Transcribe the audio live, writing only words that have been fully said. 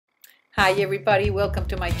Hi everybody, welcome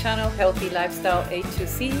to my channel, Healthy Lifestyle A to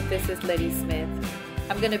Z. This is Letty Smith.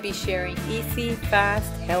 I'm going to be sharing easy,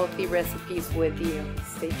 fast, healthy recipes with you.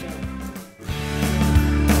 Stay tuned.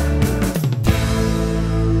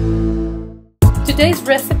 Today's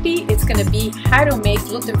recipe is going to be how to make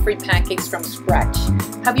gluten-free pancakes from scratch.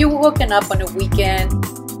 Have you woken up on a weekend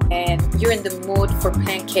and you're in the mood for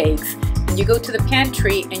pancakes and you go to the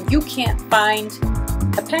pantry and you can't find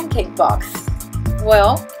a pancake box?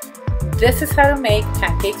 Well, this is how to make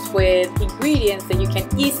pancakes with ingredients that you can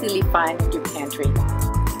easily find in your pantry.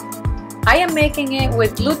 I am making it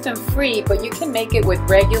with gluten-free, but you can make it with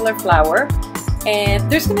regular flour, and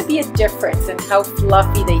there's going to be a difference in how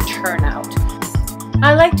fluffy they turn out.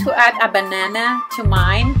 I like to add a banana to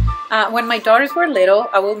mine. When my daughters were little,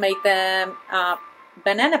 I will make them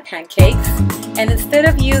banana pancakes, and instead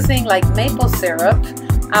of using like maple syrup,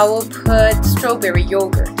 I will put strawberry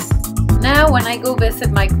yogurt. Now when I go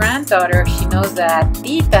visit my granddaughter, she knows that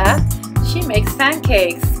Tita, she makes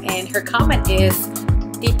pancakes, and her comment is,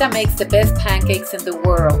 Tita makes the best pancakes in the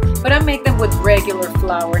world, but I make them with regular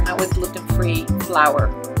flour, not with gluten-free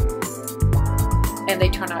flour, and they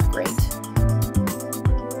turn out great.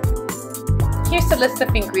 Here's the list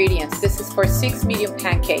of ingredients. This is for 6 medium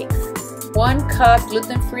pancakes. 1 cup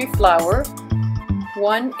gluten-free flour,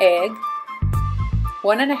 1 egg,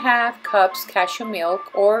 1.5 cups cashew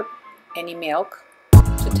milk or any milk,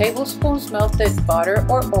 2 tablespoons melted butter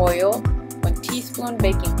or oil, 1 teaspoon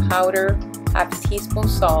baking powder, ½ teaspoon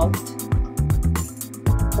salt,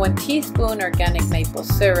 1 teaspoon organic maple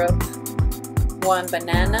syrup, 1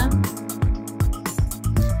 banana,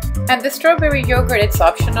 and the strawberry yogurt, it's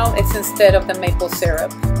optional, it's instead of the maple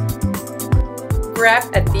syrup. Grab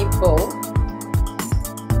a deep bowl,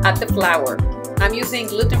 add the flour. I'm using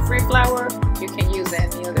gluten-free flour, you can use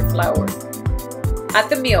any other flour. Add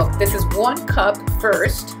the milk. This is 1 cup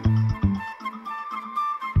first.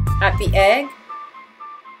 Add the egg,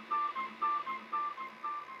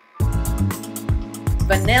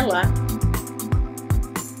 vanilla,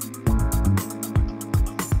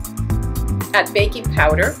 add baking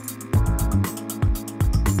powder,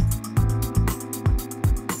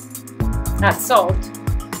 add salt,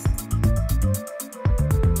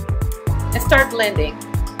 and start blending.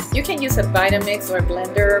 You can use a Vitamix or a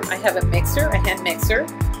blender. I have a mixer, a hand mixer,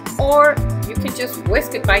 or you can just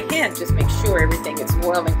whisk it by hand. Just make sure everything is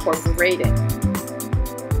well incorporated.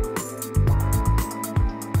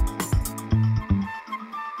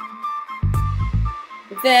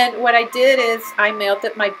 Then what I did is I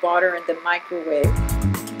melted my butter in the microwave.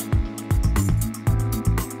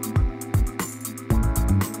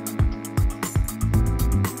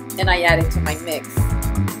 And I add it to my mix,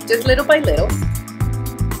 just little by little.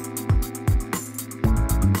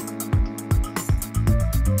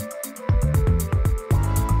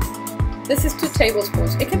 This is 2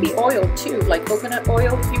 tablespoons. It can be oil too, like coconut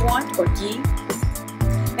oil if you want, or ghee.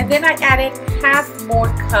 And then I added ½ more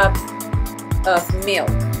cup of milk.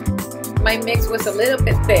 My mix was a little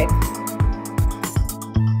bit thick.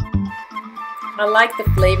 I like the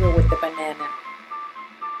flavor with the banana.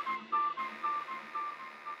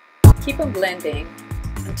 Keep on blending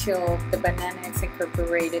until the banana is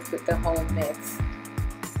incorporated with the whole mix.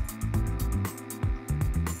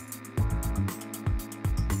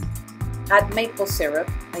 Add maple syrup.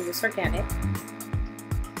 I use organic.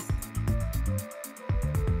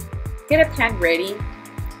 Get a pan ready,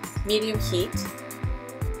 medium heat.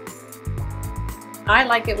 I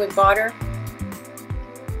like it with butter.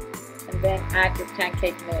 And then add your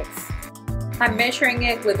pancake mix. I'm measuring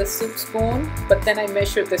it with a soup spoon, but then I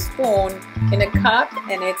measure the spoon in a cup,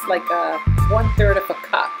 and it's like a 1/3 of a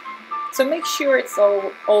cup. So make sure it's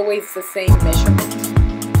always the same measurement.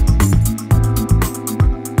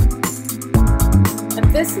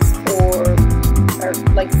 This is for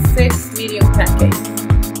like 6 medium pancakes.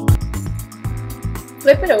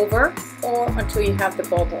 Flip it over or until you have the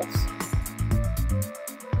bubbles.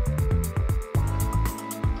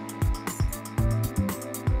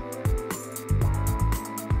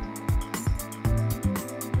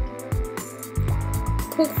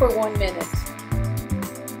 Cook for 1 minute,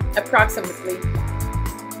 approximately,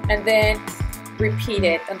 and then repeat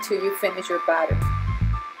it until you finish your batter.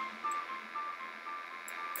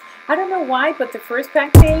 I don't know why, but the first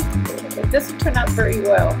pancake, it doesn't turn out very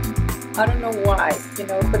well. I don't know why, you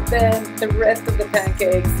know, but then the rest of the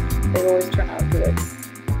pancakes, they always turn out good.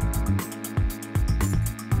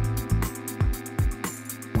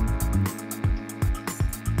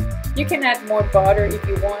 You can add more butter if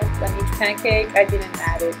you want on each pancake. I didn't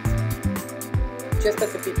add it, just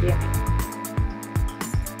at the beginning.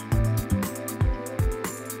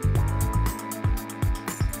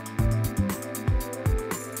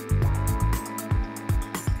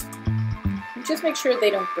 Just make sure they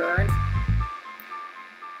don't burn.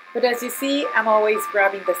 But as you see, I'm always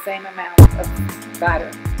grabbing the same amount of batter.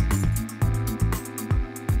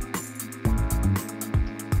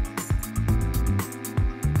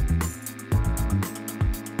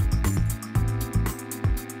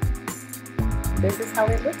 This is how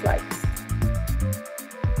it looks like.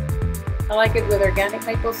 I like it with organic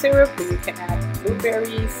maple syrup, but you can add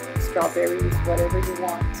blueberries, strawberries, whatever you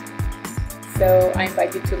want. So I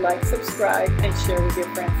invite you to like, subscribe, and share with your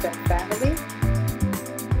friends and family.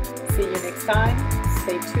 See you next time.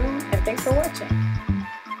 Stay tuned, and thanks for watching.